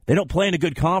 they don't play in a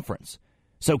good conference.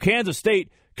 So Kansas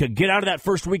State could get out of that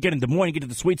first weekend in Des Moines, get to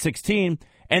the Sweet 16,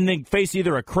 and then face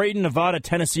either a Creighton, Nevada,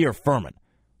 Tennessee, or Furman.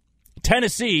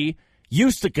 Tennessee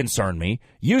used to concern me,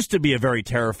 used to be a very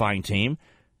terrifying team.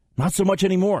 Not so much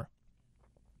anymore.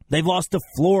 They've lost to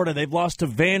Florida. They've lost to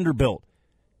Vanderbilt.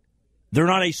 They're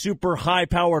not a super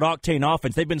high-powered octane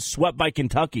offense. They've been swept by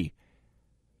Kentucky.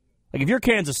 Like, if you're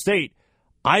Kansas State,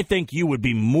 I think you would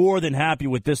be more than happy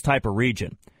with this type of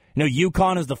region.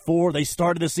 UConn is the 4. They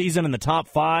started the season in the top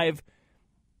 5.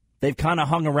 They've kind of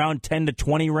hung around 10 to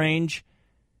 20 range.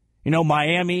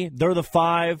 Miami, they're the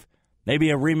 5. Maybe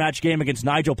a rematch game against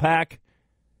Nigel Pack.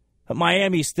 But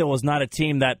Miami still is not a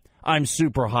team that I'm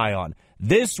super high on.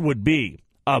 This would be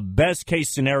a best-case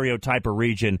scenario type of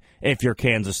region if you're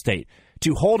Kansas State.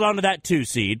 To hold on to that 2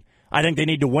 seed, I think they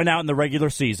need to win out in the regular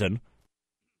season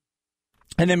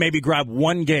and then maybe grab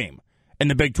one game in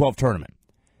the Big 12 tournament.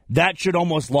 That should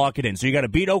almost lock it in. So you got to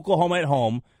beat Oklahoma at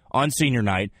home on senior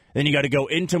night, then you got to go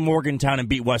into Morgantown and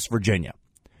beat West Virginia.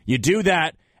 You do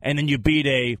that, and then you beat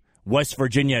a West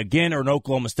Virginia again or an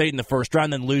Oklahoma State in the first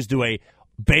round, then lose to a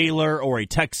Baylor or a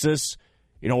Texas,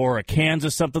 or a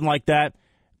Kansas, something like that.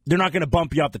 They're not going to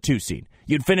bump you off the 2 seed.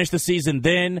 You'd finish the season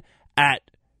then at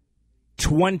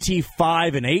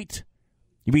 25-8.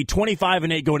 You'd be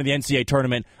 25-8 going to the NCAA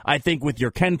tournament. I think with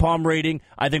your Ken Palm rating,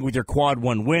 I think with your quad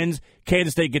 1 wins,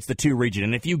 Kansas State gets the 2 region.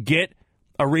 And if you get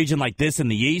a region like this in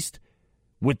the East,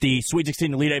 with the Sweet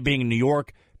 16 Elite 8 being in New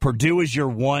York, Purdue is your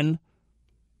 1,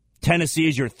 Tennessee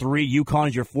is your 3, UConn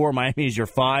is your 4, Miami is your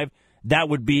 5, that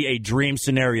would be a dream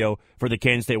scenario for the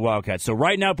Kansas State Wildcats. So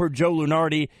right now, per Joe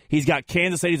Lunardi, he's got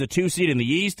Kansas State as a 2 seed in the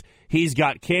East. He's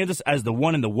got Kansas as the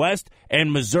 1 in the West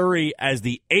and Missouri as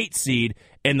the 8 seed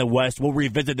in the West. We'll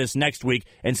revisit this next week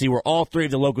and see where all 3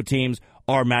 of the local teams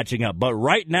are matching up. But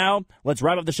right now, let's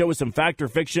wrap up the show with some Fact or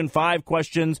Fiction. 5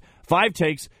 questions, 5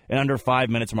 takes, in under 5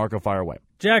 minutes. Marco, fire away.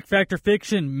 Jack, Fact or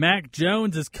Fiction, Mac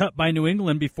Jones is cut by New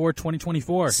England before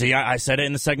 2024. See, I said it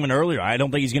in the segment earlier. I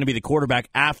don't think he's going to be the quarterback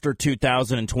after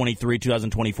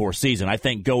 2023-2024 season. I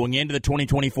think going into the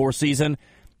 2024 season,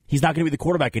 he's not going to be the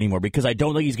quarterback anymore because I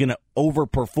don't think he's going to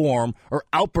overperform or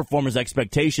outperform his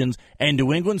expectations. And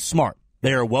New England's smart.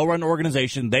 They are a well-run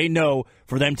organization. They know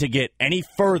for them to get any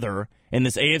further in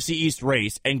this AFC East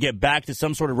race and get back to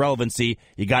some sort of relevancy,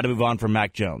 you got to move on from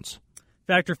Mac Jones.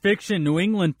 Fact or Fiction, New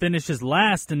England finishes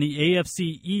last in the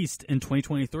AFC East in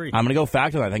 2023. I'm going to go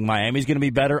fact on that. I think Miami's going to be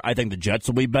better. I think the Jets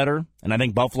will be better. And I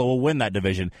think Buffalo will win that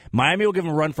division. Miami will give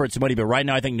them a run for its money, but right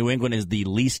now I think New England is the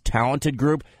least talented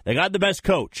group. They got the best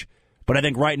coach. But I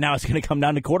think right now it's going to come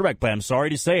down to quarterback play. I'm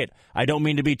sorry to say it. I don't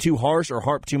mean to be too harsh or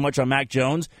harp too much on Mac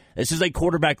Jones. This is a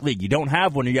quarterback league. You don't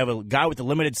have one. You have a guy with a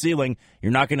limited ceiling.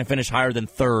 You're not going to finish higher than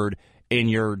 3rd in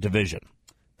your division.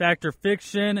 Fact or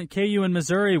Fiction, KU and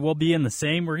Missouri will be in the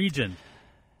same region.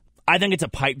 I think it's a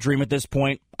pipe dream at this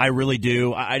point. I really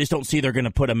do. I just don't see they're going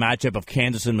to put a matchup of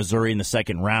Kansas and Missouri in the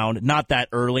second round. Not that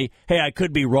early. Hey, I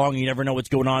could be wrong. You never know what's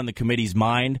going on in the committee's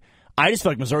mind. I just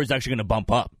feel like Missouri's actually going to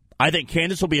bump up. I think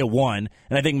Kansas will be a 1,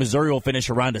 and I think Missouri will finish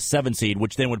around a 7 seed,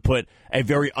 which then would put a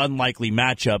very unlikely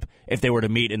matchup if they were to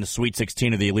meet in the Sweet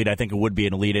 16 of the Elite. I think it would be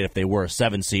an Elite 8 if they were a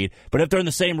 7 seed. But if they're in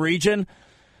the same region,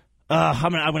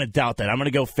 I'm going to doubt that. I'm going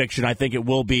to go fiction. I think it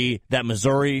will be that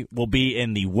Missouri will be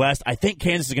in the West. I think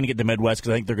Kansas is going to get the Midwest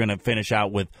because I think they're going to finish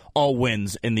out with all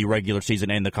wins in the regular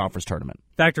season and the conference tournament.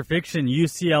 Fact or Fiction,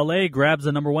 UCLA grabs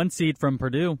the number 1 seed from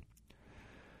Purdue.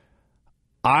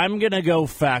 I'm going to go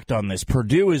fact on this.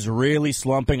 Purdue is really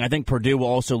slumping. I think Purdue will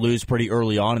also lose pretty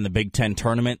early on in the Big Ten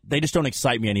tournament. They just don't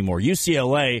excite me anymore.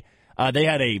 UCLA, they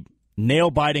had a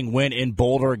nail-biting win in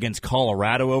Boulder against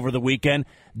Colorado over the weekend.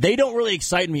 They don't really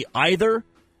excite me either,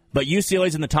 but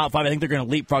UCLA's in the top 5. I think they're going to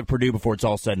leapfrog Purdue before it's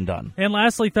all said and done. And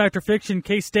lastly, Fact or Fiction,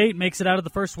 K-State makes it out of the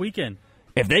first weekend.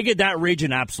 If they get that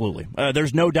region, absolutely.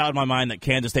 There's no doubt in my mind that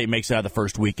Kansas State makes it out of the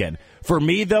first weekend. For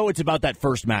me, though, it's about that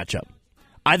first matchup.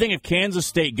 I think if Kansas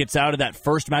State gets out of that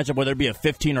first matchup, whether it be a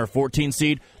 15 or 14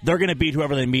 seed, they're going to beat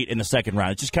whoever they meet in the second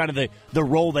round. It's just kind of the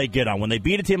role they get on. When they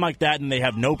beat a team like that and they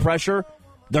have no pressure,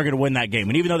 they're going to win that game.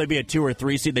 And even though they'd be a 2 or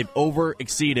 3 seed, they've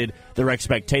over-exceeded their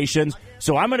expectations.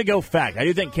 So I'm going to go fact. I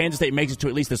do think Kansas State makes it to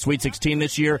at least the Sweet 16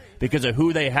 this year because of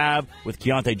who they have with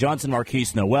Keontae Johnson,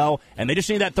 Marquise Noel, and they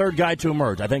just need that third guy to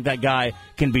emerge. I think that guy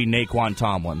can be Naquan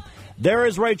Tomlin. There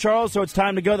is Ray Charles, so it's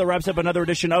time to go. That wraps up another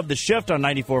edition of The Shift on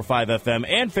 94.5 FM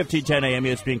and 1510 AM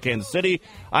ESPN Kansas City.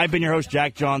 I've been your host,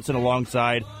 Jack Johnson,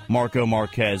 alongside Marco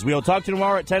Marquez. We'll talk to you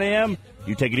tomorrow at 10 a.m.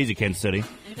 You take it easy, Kansas City.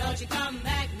 And don't you come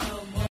back.